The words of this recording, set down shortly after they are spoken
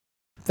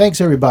Thanks,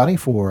 everybody,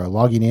 for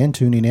logging in,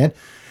 tuning in,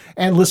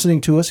 and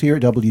listening to us here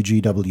at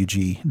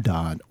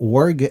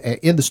WGWG.org.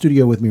 In the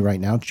studio with me right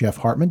now, Jeff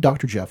Hartman,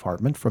 Dr. Jeff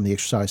Hartman from the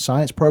Exercise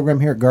Science Program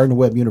here at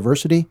Gardner-Webb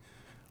University.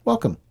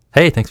 Welcome.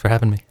 Hey, thanks for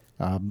having me.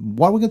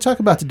 What are we going to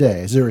talk about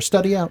today? Is there a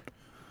study out?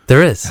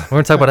 There is. We're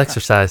going to talk about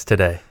exercise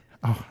today.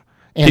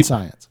 And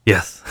science.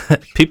 Yes.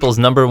 People's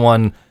number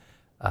one,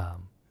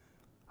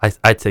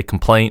 I'd say,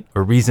 complaint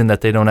or reason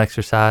that they don't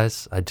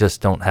exercise, I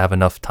just don't have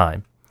enough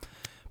time.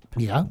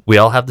 Yeah. We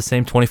all have the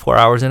same 24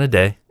 hours in a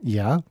day.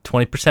 Yeah.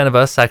 20% of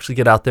us actually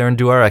get out there and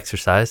do our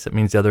exercise. That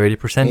means the other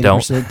 80% don't.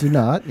 80% do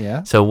not,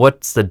 yeah. So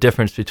what's the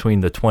difference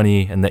between the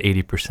 20 and the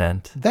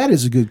 80%? That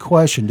is a good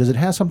question. Does it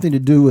have something to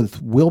do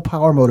with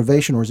willpower,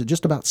 motivation, or is it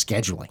just about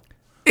scheduling?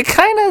 It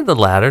kind of the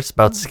latter. It's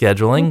about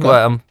scheduling.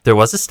 Okay. There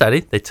was a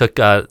study. They took,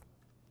 I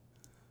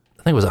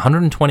think it was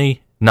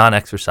 120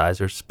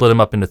 non-exercisers, split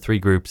them up into 3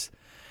 groups,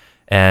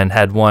 and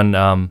had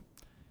one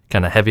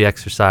kind of heavy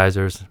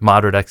exercisers,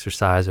 moderate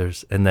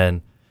exercisers, and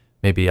then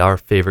maybe our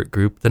favorite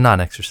group, the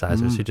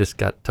non-exercisers, who just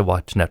got to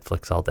watch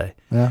Netflix all day.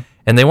 Yeah.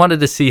 And they wanted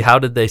to see how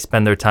did they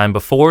spend their time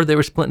before they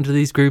were split into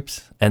these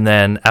groups, and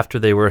then after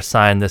they were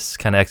assigned this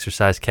kind of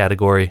exercise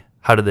category,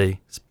 how did they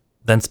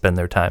then spend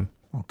their time?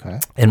 Okay.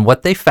 And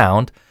what they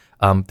found,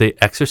 the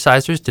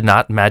exercisers did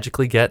not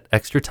magically get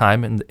extra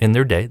time in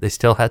their day. They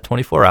still had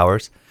 24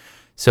 hours.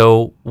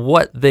 So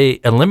what they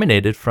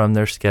eliminated from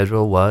their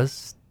schedule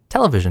was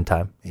television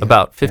time,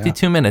 about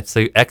 52 minutes.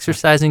 The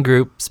exercising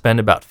group spend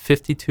about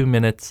 52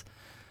 minutes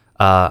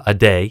a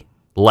day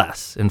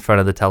less in front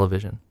of the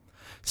television.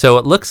 So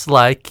it looks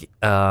like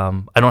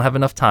I don't have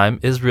enough time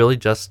is really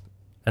just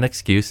an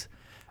excuse.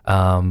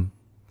 You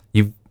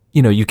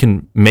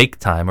can make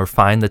time or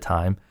find the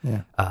time.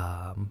 Yeah.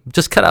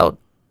 Just cut out,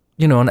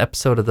 an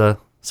episode of The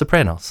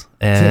Sopranos,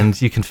 and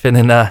you can fit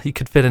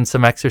in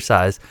some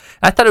exercise.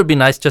 I thought it would be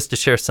nice just to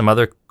share some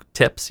other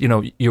tips.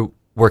 Your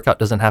workout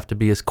doesn't have to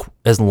be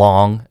as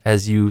long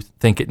as you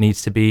think it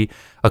needs to be.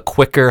 A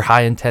quicker,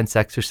 high-intense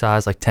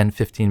exercise, like 10,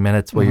 15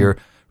 minutes, where you're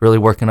really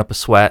working up a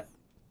sweat,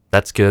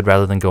 that's good,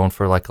 rather than going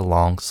for like a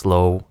long,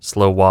 slow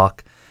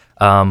walk.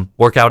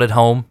 Work out at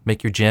home,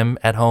 make your gym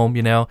at home,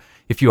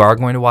 If you are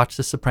going to watch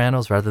The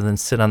Sopranos, rather than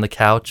sit on the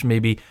couch,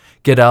 maybe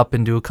get up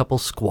and do a couple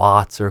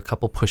squats or a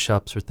couple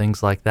push-ups or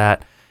things like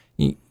that.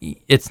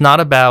 It's not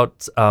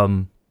about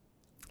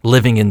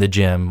living in the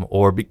gym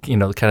or,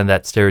 kind of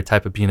that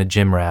stereotype of being a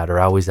gym rat or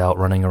always out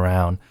running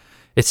around.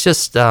 It's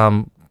just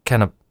kind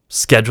of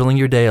scheduling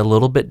your day a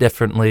little bit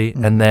differently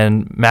and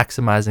then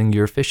maximizing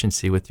your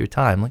efficiency with your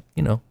time. Like,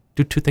 do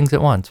 2 things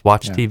at once.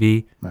 Watch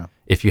TV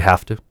if you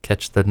have to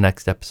catch the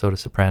next episode of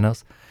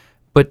Sopranos,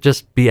 but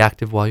just be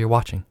active while you're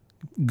watching.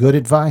 Good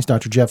advice,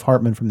 Dr. Jeff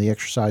Hartman from the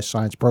Exercise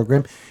Science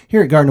Program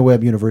here at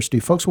Gardner-Webb University.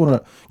 Folks want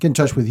to get in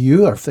touch with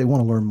you, or if they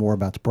want to learn more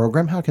about the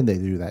program, how can they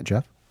do that,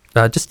 Jeff?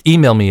 Just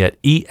email me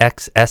at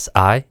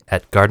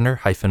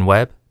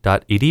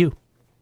exsi@gardner-webb.edu.